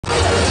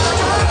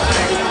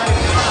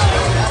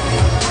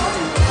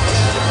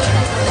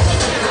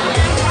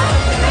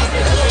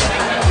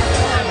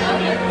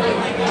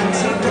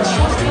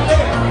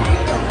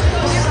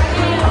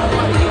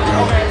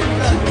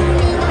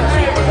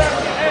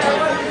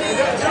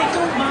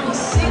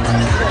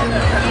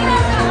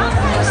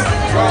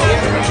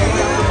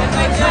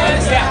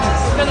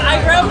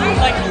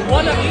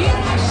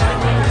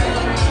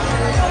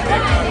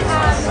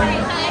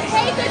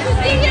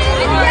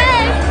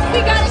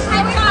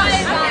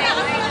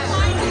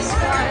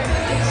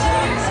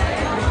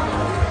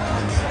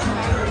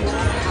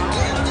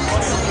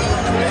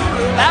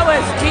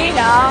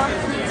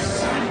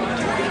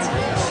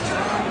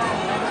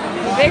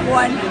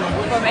one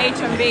from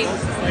H&B.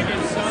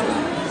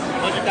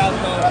 $100,000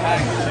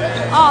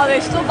 package. Oh,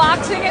 they're still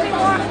boxing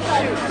anymore?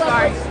 Shoot,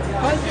 sorry.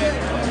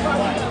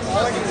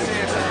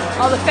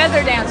 Oh, the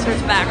feather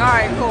dancer's back. All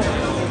right, cool.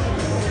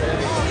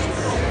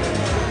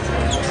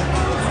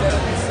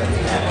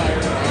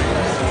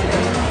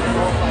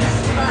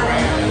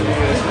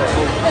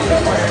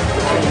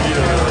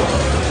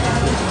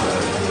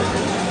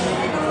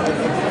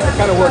 The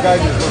kind of work I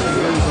do is working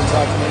videos and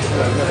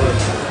documentations.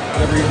 I've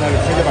never even had a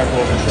think of my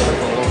goal and show it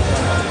for a long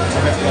time.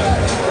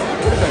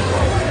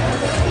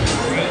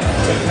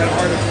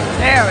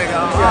 There we go.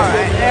 All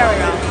right, there we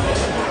go.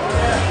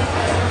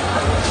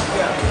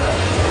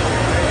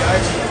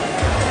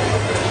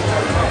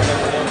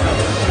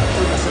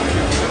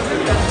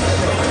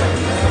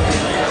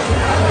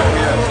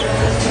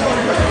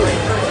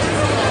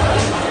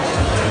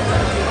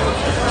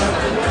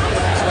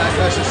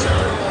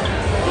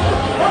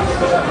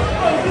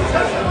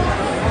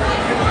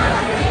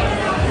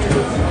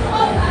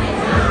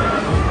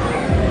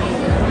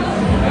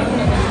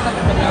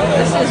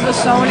 This is the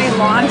Sony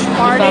launch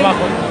party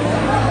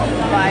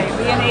by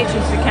B&H.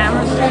 It's the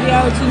camera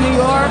studio. It's in New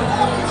York.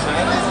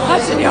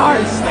 Hudson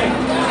Yards.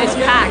 It's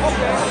packed.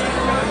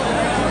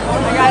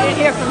 I got it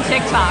here from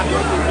TikTok.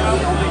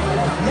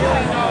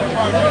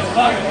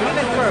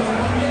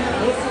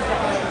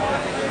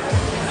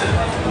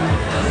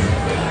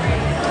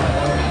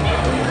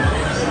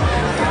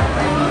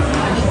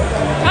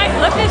 Can I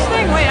flip this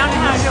thing? Wait, I don't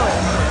know how to do it.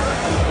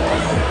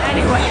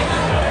 Anyway,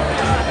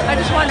 I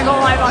just wanted to go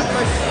live on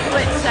for a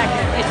split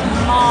second. It's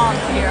Mom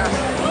here.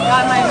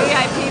 Got my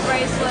VIP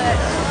bracelet.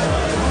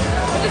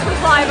 This was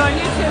live on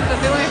YouTube, but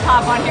let me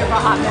pop on here for a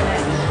hot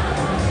minute.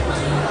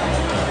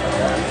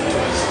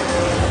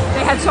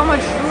 They had so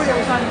much food, it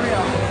was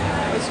unreal.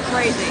 It's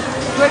crazy.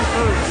 Good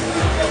food.